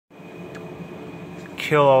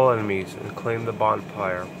kill all enemies and claim the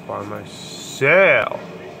bonfire by myself.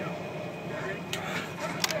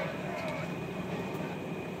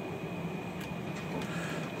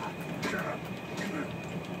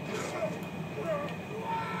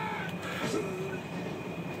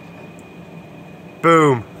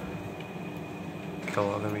 Boom. Kill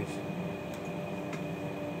all enemies.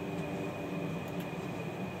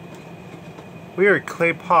 Weird,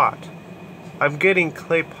 clay pot. I'm getting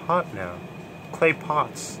clay pot now. Clay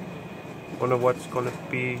pots. Wonder what's going to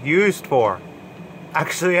be used for.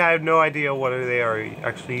 Actually, I have no idea what they are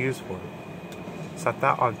actually used for. Set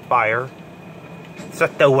that on fire.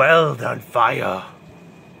 Set the world on fire.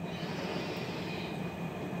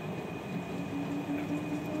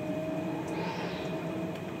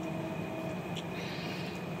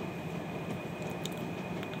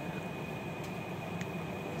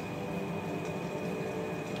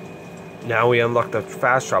 Now we unlock the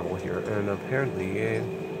fast travel here, and apparently,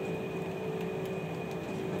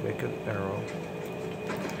 make an arrow.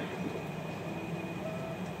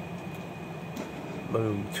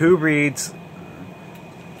 Boom. 2 reeds.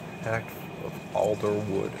 Pack of alder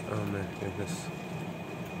wood. Oh my goodness.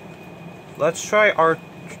 Let's try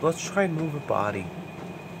and move a body.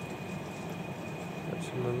 Let's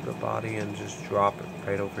move the body and just drop it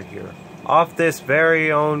right over here. Off this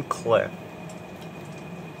very own cliff.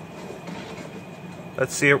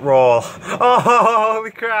 Let's see it roll. Oh,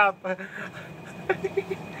 holy crap.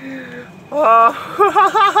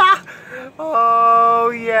 Oh, oh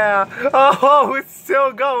yeah. Oh, it's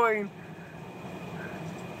still going.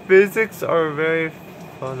 Physics are very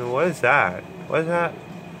fun. What is that? What is that?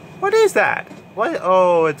 What is that? What?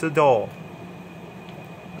 Oh, it's a doll.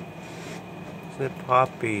 It's a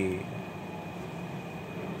puppy.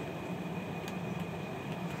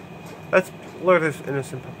 Let's lure this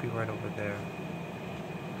innocent puppy right over there.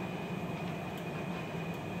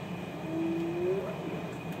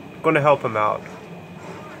 Going to help him out.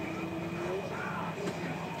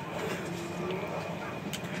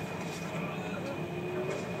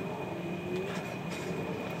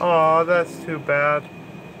 Oh, that's too bad.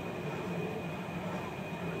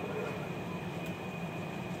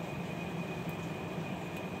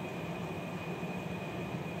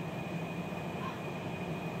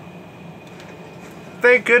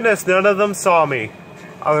 Thank goodness none of them saw me.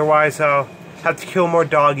 Otherwise, I'll have to kill more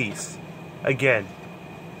doggies. Again.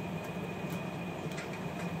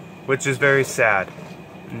 Which is very sad,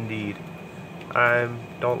 indeed. I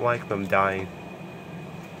don't like them dying.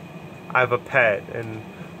 I have a pet, and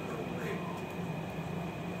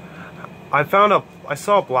I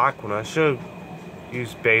saw a black one. I should have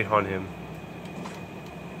used bait on him.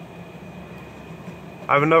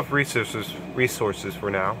 I have enough resources for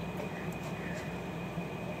now.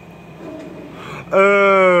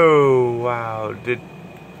 Oh wow! The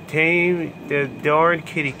darn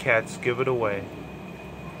kitty cats give it away.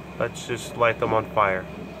 Let's just light them on fire.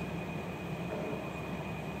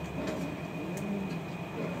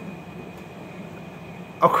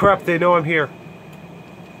 Oh crap, they know I'm here.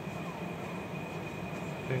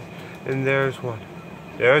 And there's one.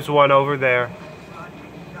 There's one over there.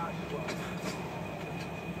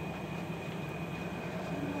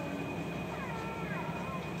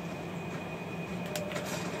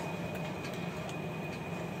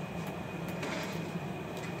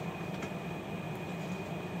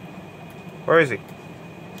 Where is he?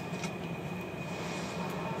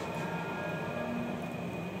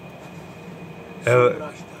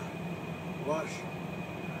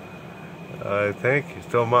 Thank you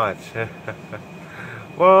so much.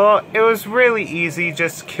 Well, it was really easy.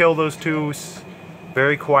 Just kill those two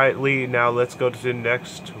very quietly. Now let's go to the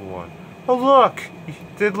next one. Oh look!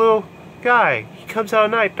 The little guy. He comes out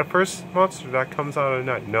at night. The first monster that comes out at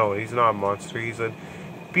night. No, he's not a monster. He's a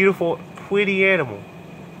beautiful, pretty animal.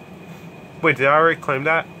 Wait, did I already claim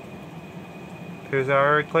that? Because I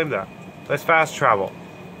already claimed that. Let's fast travel.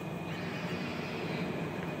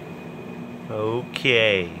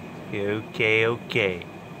 Okay. Okay.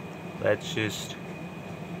 Let's just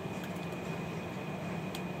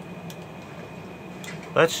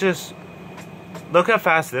look how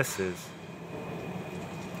fast this is.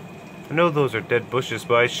 I know those are dead bushes,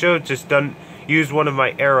 but I should have just used one of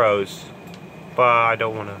my arrows. But I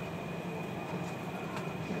don't want to.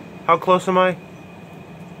 How close am I?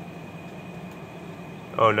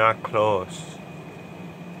 Oh, not close.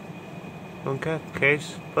 Okay,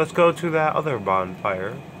 case. Let's go to that other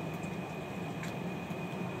bonfire.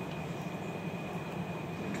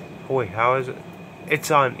 Oh, wait, how is it?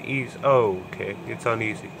 It's on easy. Oh, okay. It's on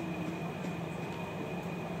easy.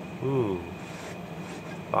 Ooh.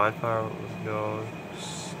 Bonfire, no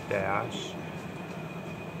stash.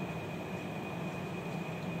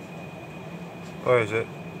 Or is it?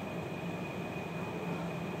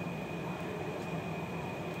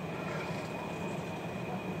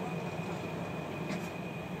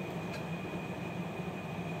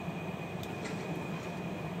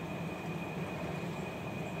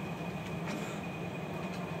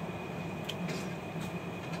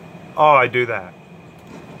 Oh, I do that.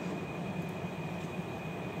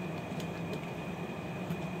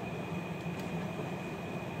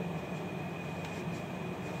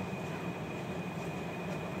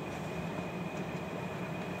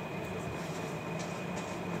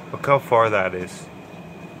 Look how far that is.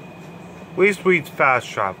 At least we fast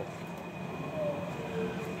travel.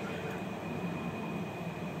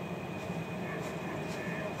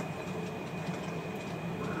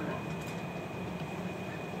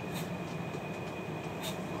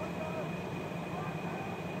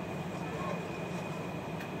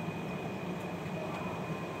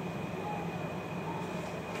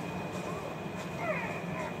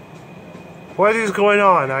 What is going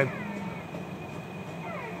on? I'm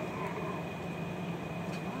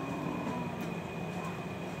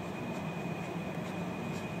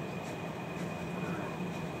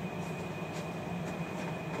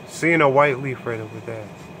seeing a white leaf right over there.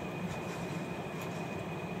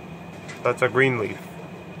 That's a green leaf.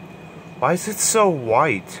 Why is it so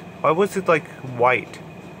white? Why was it like white?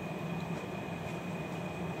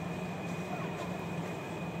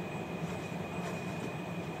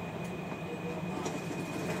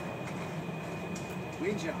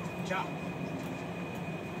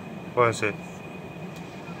 What is it?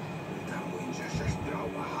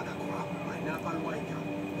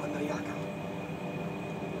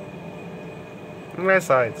 My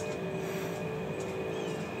sides.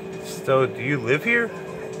 So, do you live here?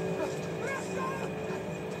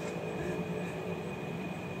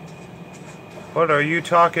 What are you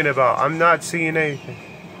talking about? I'm not seeing anything.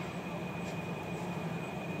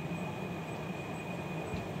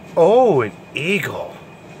 Oh, an eagle.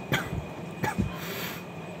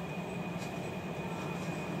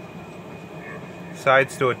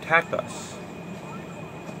 Decides to attack us.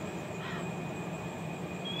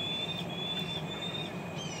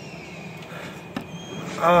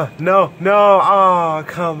 No, oh,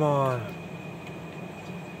 come on.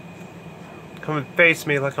 Come and face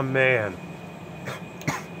me like a man.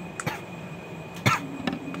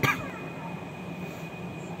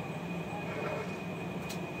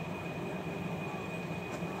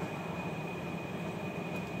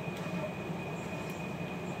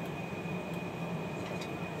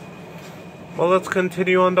 Well, let's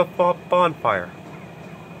continue on the bonfire.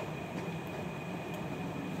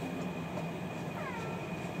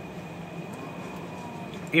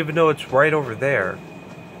 Even though it's right over there.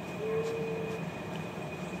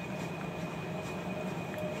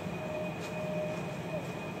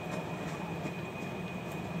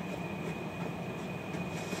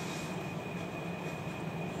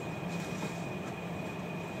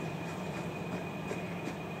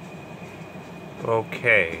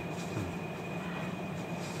 Okay.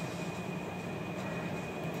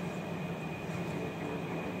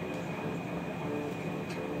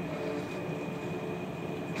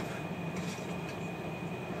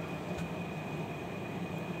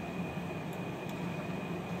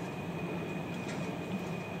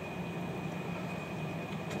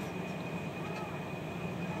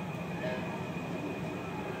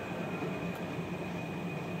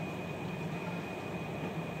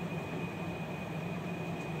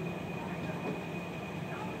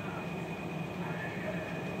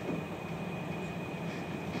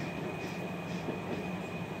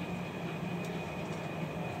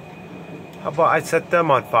 How about I set them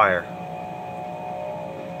on fire?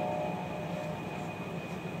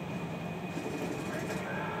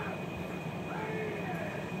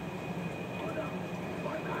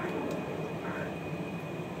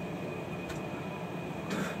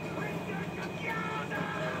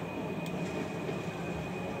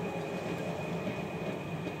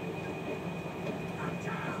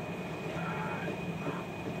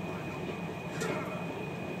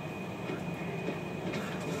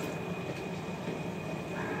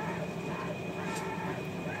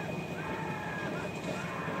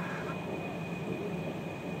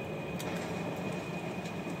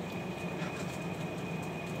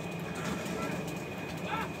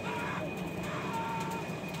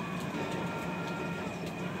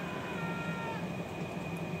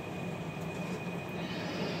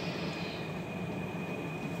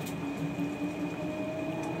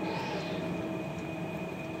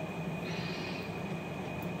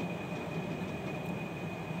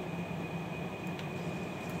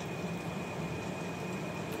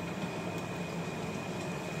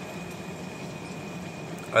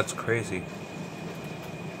 That's crazy.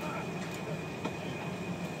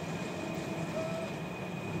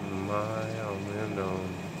 My unknown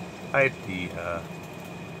idea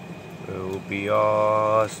will be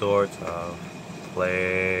all sorts of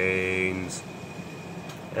planes.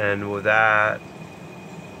 And with that,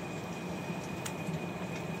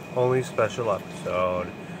 only special episode.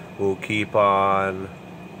 We'll keep on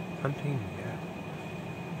hunting.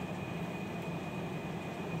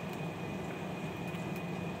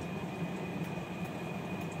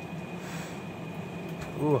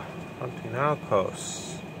 Ooh, hunting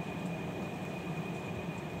outposts.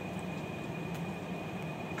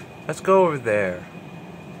 Let's go over there.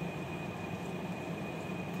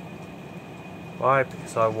 Why?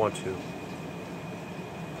 Because I want to.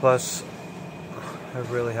 Plus, I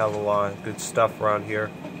really have a lot of good stuff around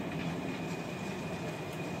here.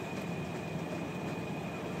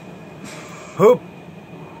 Hoop!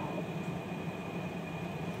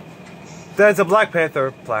 That's a Black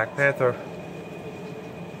Panther. Black Panther.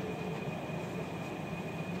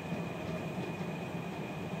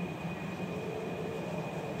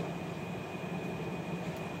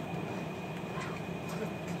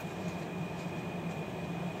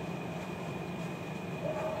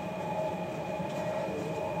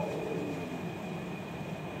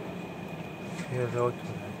 Hello to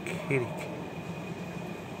the kitty.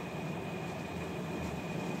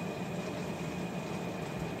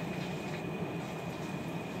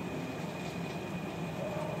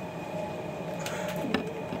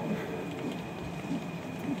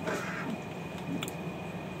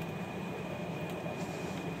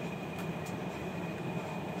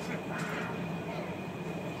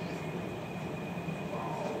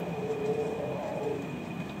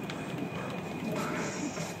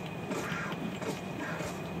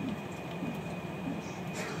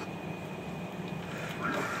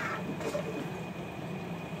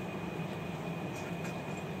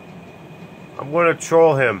 I'm gonna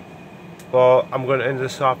troll him. Well, I'm gonna end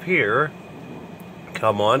this off here.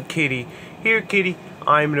 Come on, kitty. Here, kitty.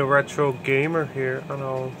 I'm the retro gamer here. I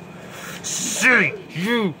know. See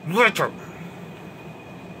you later.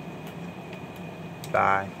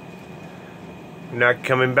 Bye. You're not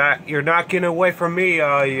coming back. You're not getting away from me.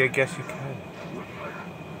 I guess you can.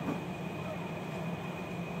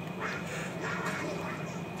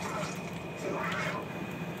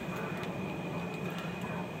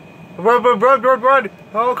 Run, run, run, run, run!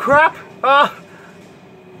 Oh crap!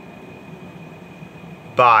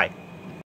 Bye.